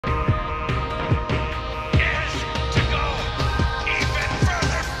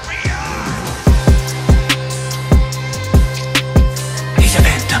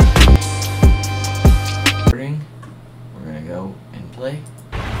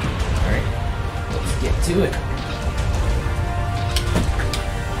Alright, let's get to it.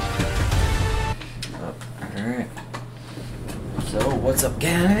 Alright. So, what's up,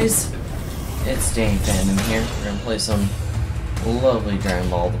 guys? It's DaniPhandom here. We're gonna play some lovely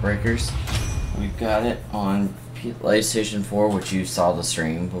DragonBall The Breakers. We've got it on PlayStation 4, which you saw the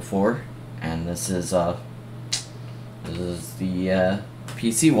stream before, and this is the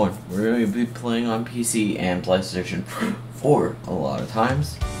PC one. We're going to be playing on PC and PlayStation 4 a lot of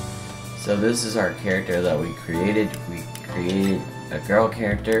times. So this is our character that we created. We created a girl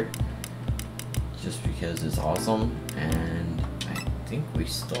character just because it's awesome, and I think we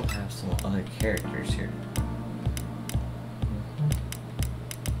still have some other characters here.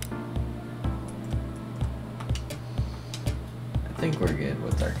 I think we're good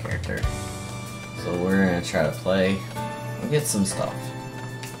with our character. So we're gonna try to play and get some stuff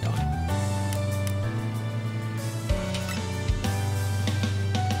done.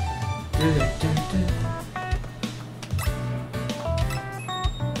 We're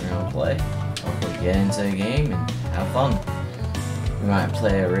gonna play. Hopefully get into the game and have fun. We might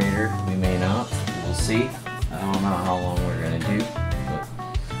play a raider, we may not. We'll see. I don't know how long we're gonna do, but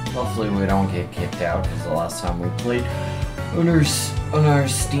hopefully we don't get kicked out, because the last time we played on our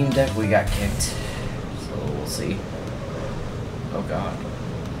Steam Deck we got kicked. So we'll see. Oh god.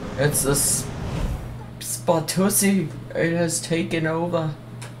 It's this Spatussy. It has taken over.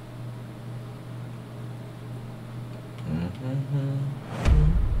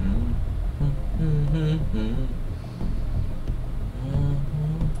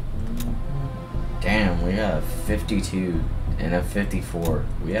 Damn, we got a 52 and a 54.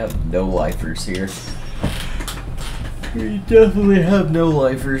 We have no lifers here. We definitely have no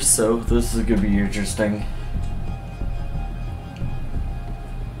lifers, so this is gonna be interesting.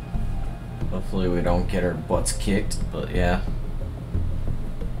 Hopefully we don't get our butts kicked, but yeah.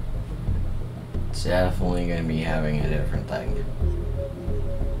 It's definitely gonna be having a different thing.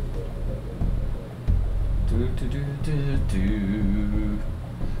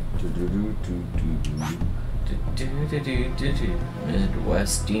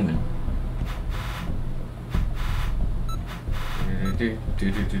 Midwest Demon.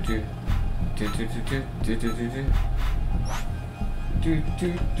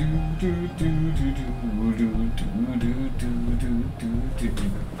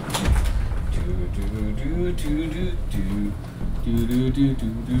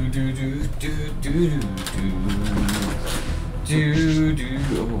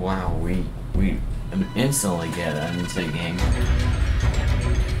 Oh wow, we instantly get into the game.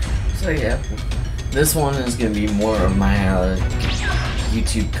 So yeah, this one is gonna be more of my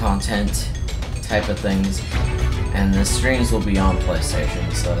YouTube content type of things, and the streams will be on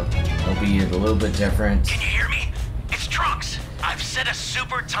PlayStation, so it'll be a little bit different. Can you hear me? It's Trunks. I've set a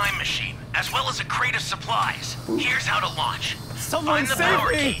super time machine, as well as a crate of supplies. Here's how to launch. Someone Find the save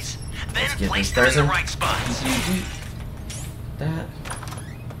power me! keys, then Get place this them in the person. right spots. That.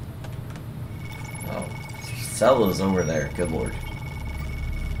 Oh, Cella's over there. Good lord.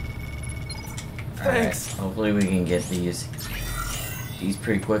 Thanks. Alright, hopefully we can get these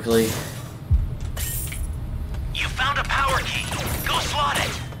pretty quickly. You found a power key. Go slot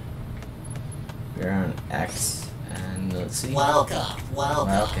it. We're on X, and let's see. Welcome.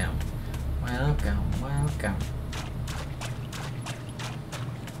 Welcome.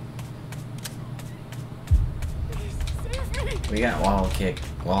 We got wall kick,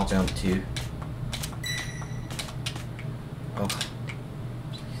 wall jump too. Oh.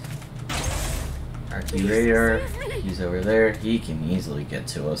 Our key radar, he's over there. He can easily get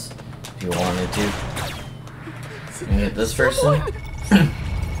to us if he wanted to. Can we get this person?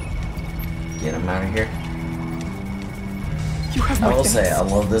 Get him out of here. You have I my will say, thanks. I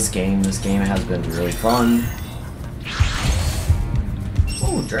love this game. This game has been really fun.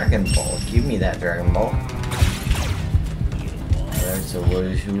 Oh, Dragon Ball. Give me that Dragon Ball. Alright, so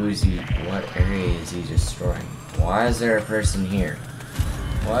who is he? What area is he destroying? Why is there a person here?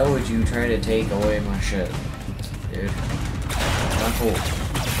 Why would you try to take away my shit? Dude. Not cool.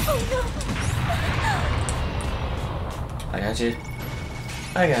 I got you.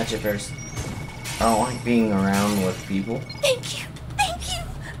 I got you first. I don't like being around with people. Thank you. Thank you.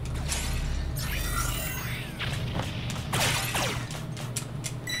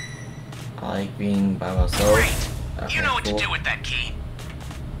 I like being by myself. Great. Okay, You know what cool. to do with that key.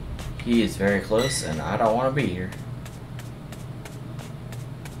 He is very close, and I don't want to be here.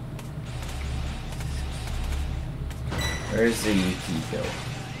 Where's the key go?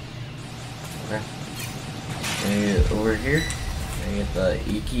 Okay. Maybe over here. Can I get the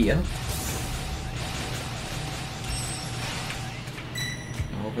E key up?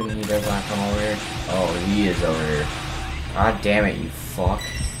 hoping he does not come over here. Oh, he is over here. God damn it, you fuck.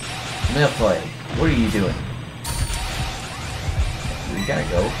 Play. What are you doing? We gotta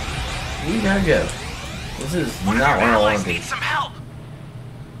go. We gotta go. This is One not of what our I want allies to do. needs some help.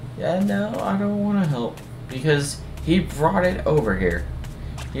 Yeah, no, I don't want to help. Because he brought it over here.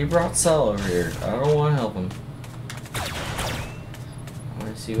 He brought Cell over here. I don't want to help him. I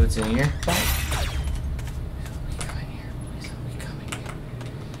want to see what's in here. Please don't be coming here. Please don't be coming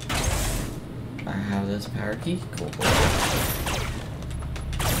here. I have this power key. Cool, cool.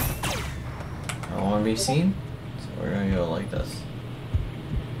 I don't want to be seen. So we're going to go like this.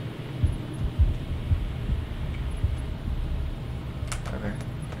 Okay.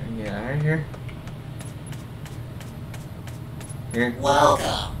 Get out of here. Here.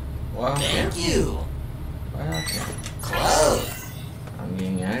 Welcome. Wow. Thank you. Okay. Close. I'm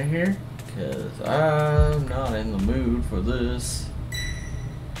getting out of here because I'm not in the mood for this.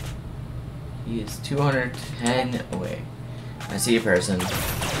 He is 210 away. I see a person. I'm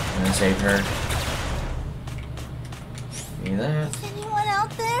gonna save her. See that? Is anyone out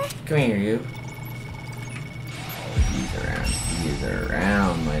there? Come here, you. Oh, he's around. He is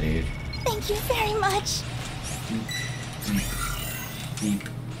around, my dude. Thank you very much. Deep, deep, deep.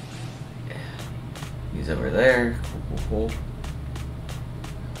 Yeah. He's over there. Cool, cool, cool.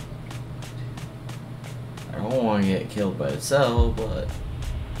 I don't want to get killed by the cell, but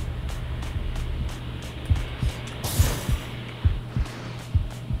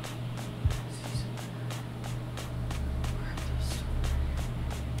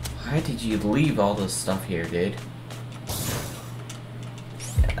why did you leave all this stuff here, dude?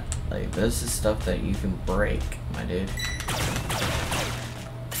 Yeah, like this is stuff that you can break, my dude.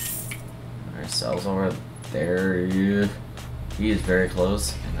 Our cell's over there. Yeah. He is very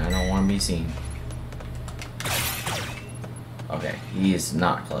close, and I don't want to be seen. Okay, he is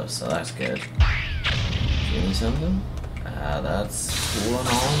not close, so that's good. Give me something? That's cool and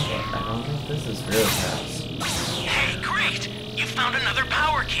all, but I don't think this is real fast. Hey, great! You found another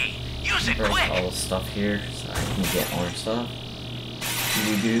power key. Use it Break all quick. the stuff here so I can get more stuff.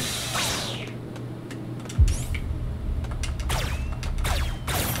 Do.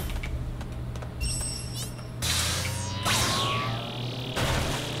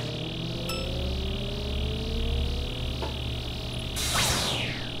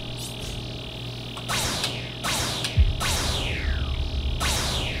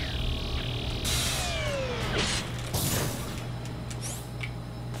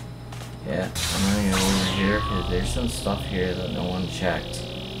 Yeah, I'm gonna go over here because there's some stuff here that no one checked.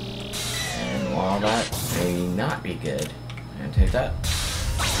 And while that may not be good, I'm gonna take that.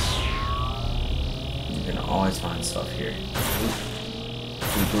 You're gonna always find stuff here. Boop.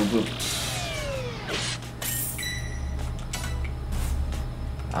 Boop, boop, boop.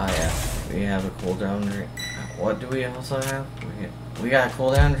 Ah, yeah, we have a cooldown drink. What do we also have? We got a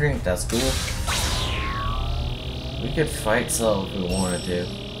cooldown drink, that's cool. We could fight Cell if we wanted to.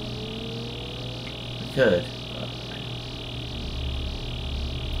 Could.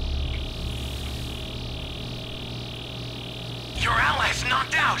 Your allies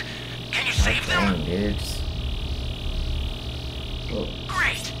knocked out. Can you save them? Dang, dudes. Oh,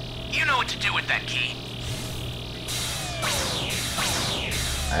 Great. You know what to do with that key.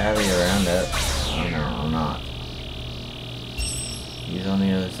 I have you around it. Oh no, I'm not. He's on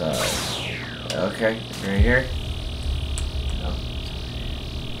the other side. Okay, it's right here. No.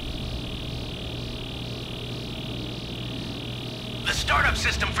 The startup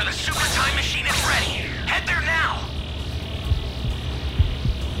system for the super time machine is ready. Head there now.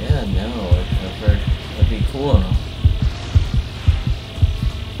 Yeah, no, that'd be cool enough.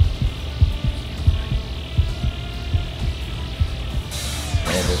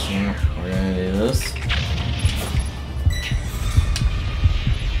 Okay, this one, we're gonna do this.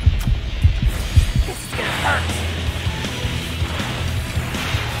 This is gonna hurt.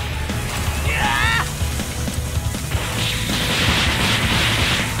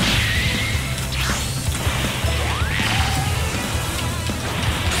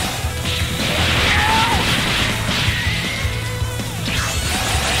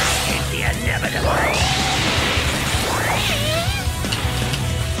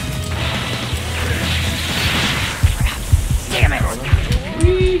 Damn it!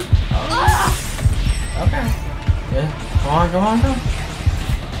 Whee! Oh. Okay. Yeah. Come on, come on, come on.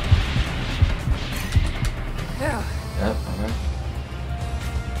 Yep, okay.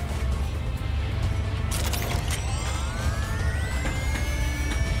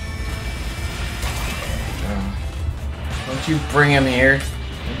 Don't you bring him here.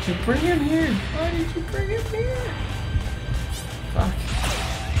 Don't you bring him here. Why did you bring him here? Fuck.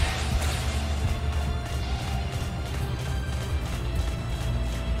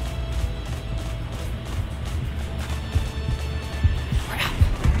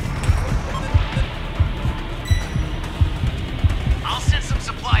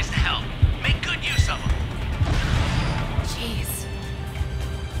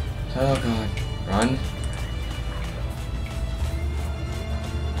 Oh god. Run.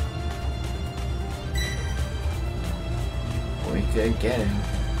 We could get him.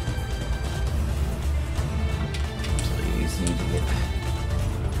 Please need to get that.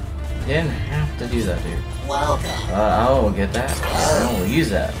 Didn't have to do that, dude. Welcome. I will get that. I will use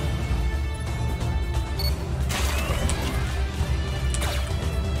that.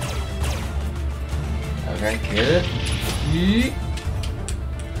 Okay, get it. Yeet.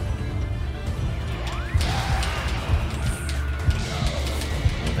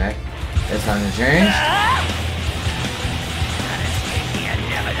 Okay, it's time to change.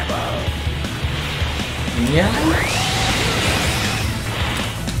 Yeah.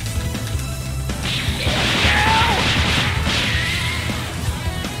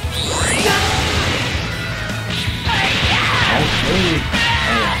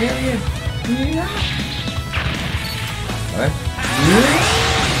 I'll kill you. Yeah. What?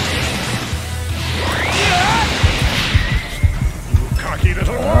 Cocky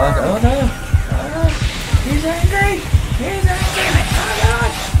little Oh no! Oh no! He's angry! He's angry! Oh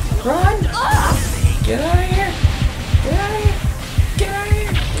god! Run! Get out of here! Get out of here! Get out of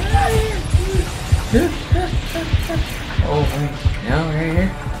here! Get out of here! Oh wait, no, right here.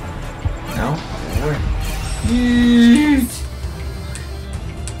 No, where? Yeet.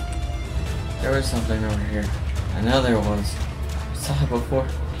 There was something over here. I know there was. I saw it before.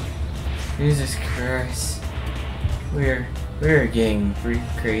 Jesus Christ. We're getting pretty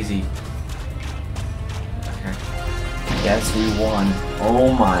crazy. Okay. Yes, we won.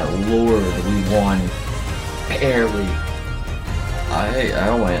 Oh my lord, we won. Barely.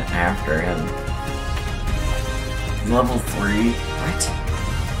 I went after him. Level 3? What?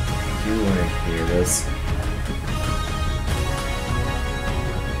 You want to hear this?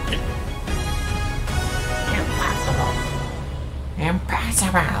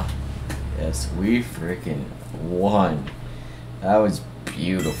 Impossible! Yes, we freaking won. That was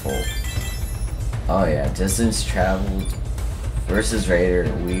beautiful. Oh yeah, distance traveled versus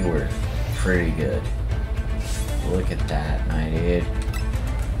Raider, we were pretty good. Look at that, my dude.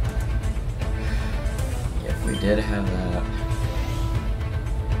 If we did have that,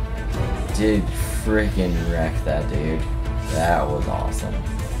 did freaking wreck that dude. That was awesome.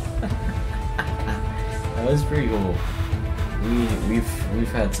 That was pretty cool.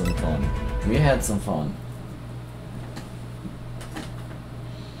 We've had some fun. We had some fun.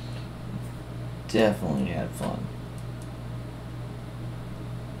 Definitely had fun.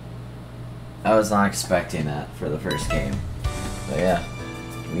 I was not expecting that for the first game. But yeah,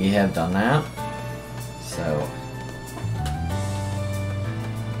 we have done that. So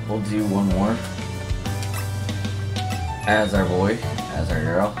we'll do one more. As our boy, as our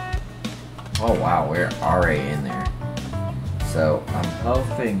girl. Oh wow, we're already in there. So I'm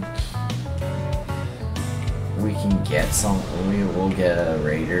hoping we can get some. We will get a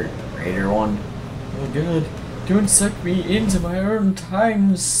Raider one. Oh god! Don't suck me into my own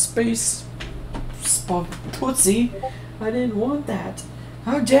time space spot, Tootsie. I didn't want that.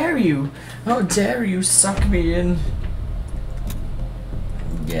 How dare you? How dare you suck me in?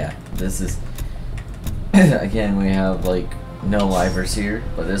 Yeah, this is again. We have like no livers here,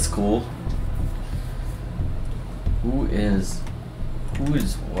 but it's cool. Who is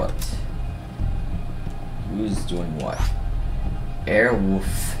what? Who's doing what?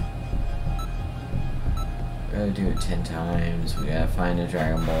 Airwolf. We gotta do it 10 times. We gotta find a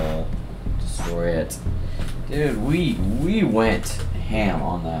Dragon Ball, destroy it. Dude, we went ham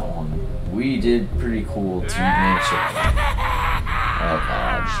on that one. We did pretty cool teammanship. Oh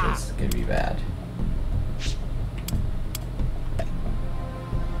gosh, this is gonna be bad.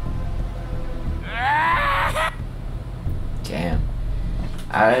 Damn.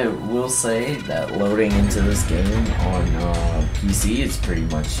 I will say that loading into this game on PC is pretty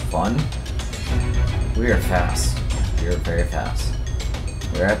much fun. We are fast. We are very fast.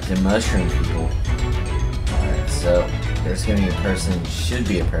 We're at the mushroom people. Alright, so there's gonna be a person, should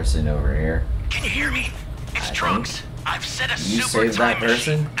be a person over here. Can you hear me? It's Trunks. I've set a You super save that time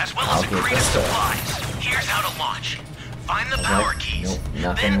machine, person, as well I'll as a get crate of this stuff. supplies. Here's how to launch. Find the Okay, power keys, nope,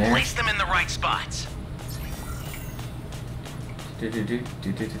 nothing then there. place them in the right spots. I'm gonna get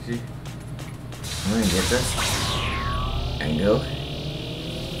this and go.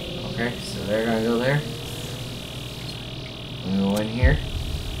 Okay, so they're gonna go there. I'm gonna go in here.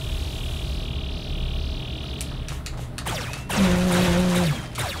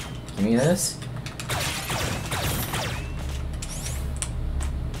 Give me this.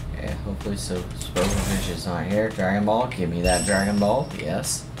 Yeah, hopefully so. Spokenfish is not here. Dragon Ball, give me that Dragon Ball.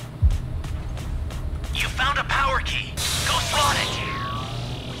 Yes. You found a power key. Go slot it.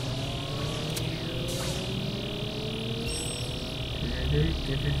 Let me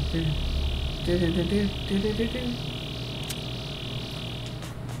get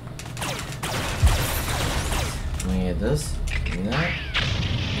this. Give me that.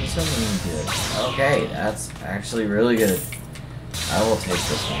 There's something good. Okay, that's actually really good. I will take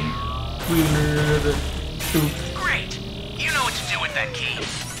this one. Great! You know what to do with that key.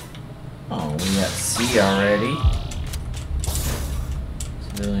 Oh, we got C already.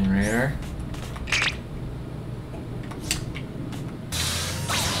 Civilian radar.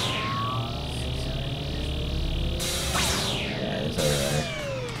 Yeah, it's alright.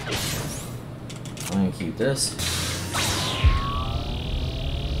 I'm gonna keep this.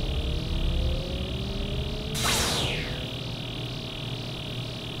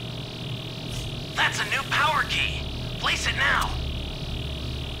 That's a new power key. Place it now.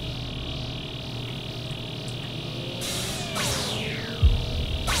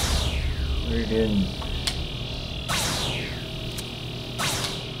 We're good.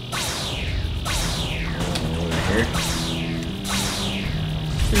 Over here.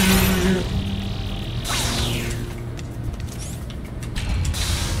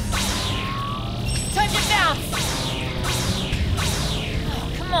 Touch it bounce!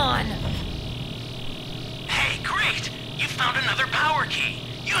 Oh, come on! Hey, great! You found another power key.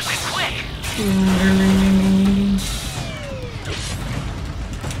 Use it quick.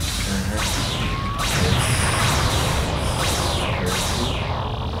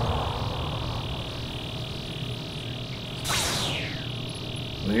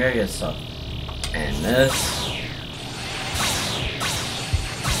 We gotta get stuff. And this.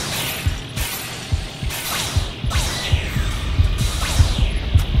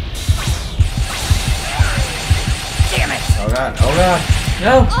 Damn it! Oh god, oh god.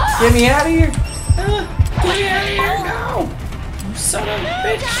 No! Get me out of here! Get me out of here! No! You son of a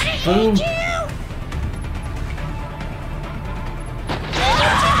bitch! Boom!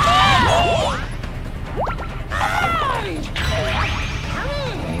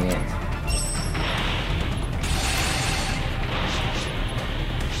 Dang it.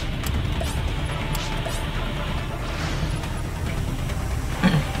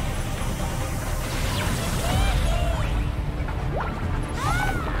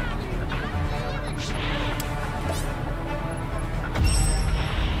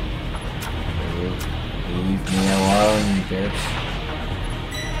 Leave me alone, you bitch.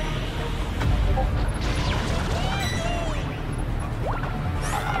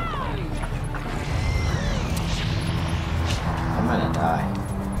 I'm gonna die.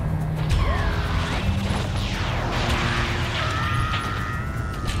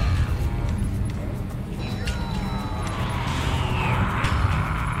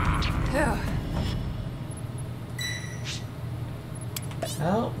 Phew.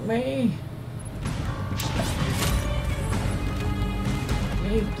 Help me.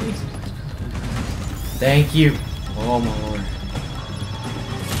 Hey, please. Thank you. Oh my lord.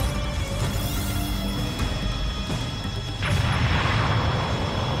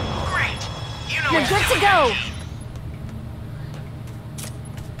 Great! You know You're what good to to do. go!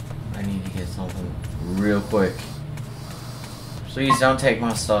 I need to get something real quick. Please don't take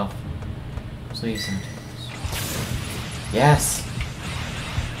my stuff. Please don't take my stuff. Yes!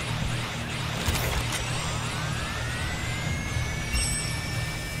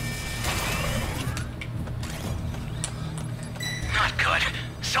 Not good.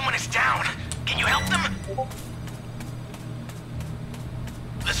 Someone is down. Can you help them?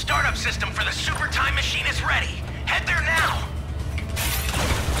 The startup system for the super time machine is ready. Head there now.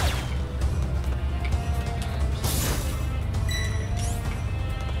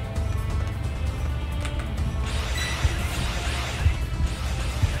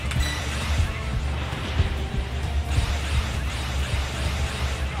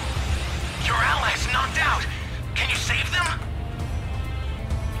 Your allies knocked out. Can you save them?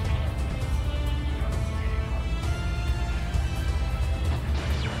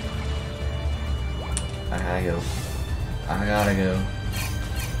 I gotta go. I gotta go.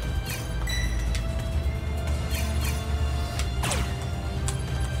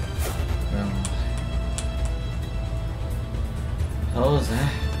 How was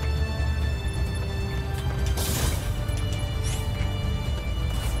that?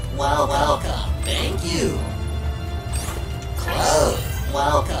 Well, welcome. Thank you. Close.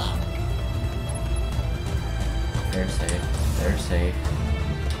 Welcome. They're safe. They're safe.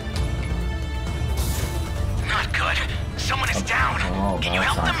 Not good. Someone is down. Oh, Can you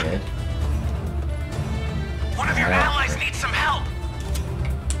that's help not them? good. One of your Yeah. allies needs some help.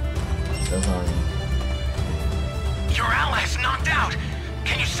 Still on. Your allies knocked out.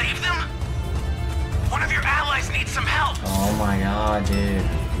 Can you save them? One of your allies needs some help. Oh my god, dude.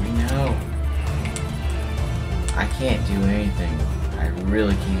 We know. I can't do anything. I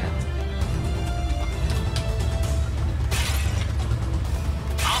really can't.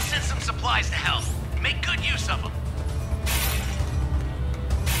 I'll send some supplies to help. Make good use of them.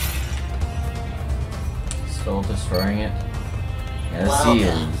 Still destroying it? Yes, Welcome. he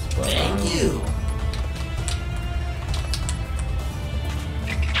is. But Thank you.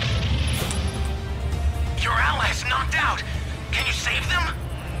 Your ally's knocked out. Can you save them?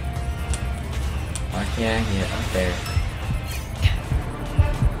 Why can't I get up there?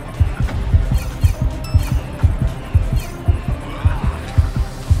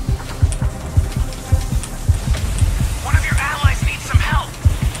 One of your allies needs some help.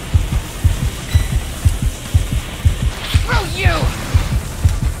 Screw you!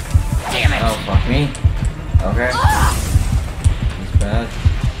 Damn it! Oh, fuck me. Okay. He's bad.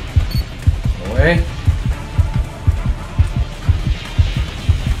 Away.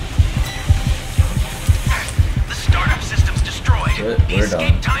 The startup system's destroyed. Good, The we're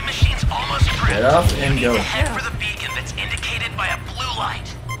escape done. time machine's almost prepped. Get up You and need go. to head for the beacon that's indicated by a blue light.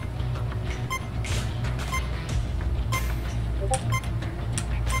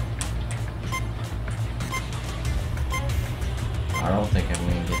 I don't think I'm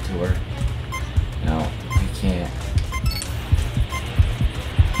gonna get to her. No, we can't.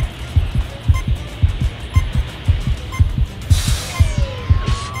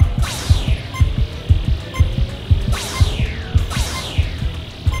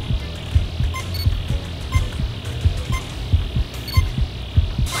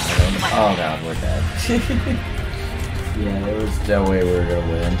 Oh god, we're dead. Yeah, there was no way we were gonna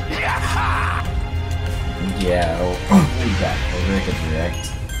win. Yeah, we got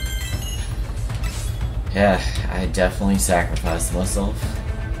wrecked. Yeah, I definitely sacrificed myself.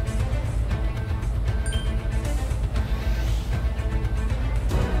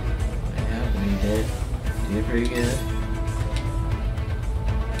 Yeah, we did pretty good.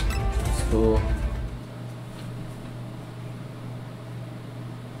 It's cool.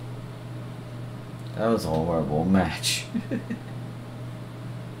 That was a horrible match.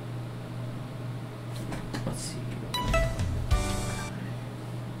 Let's see.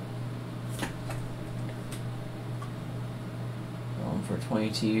 Going for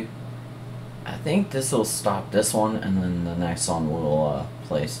 22. I think this will stop this one, and then the next one will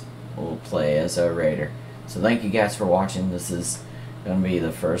play as a raider. So thank you guys for watching. This is gonna be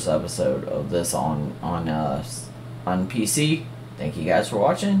the first episode of this on PC. Thank you guys for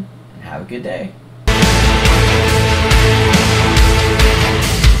watching, and have a good day.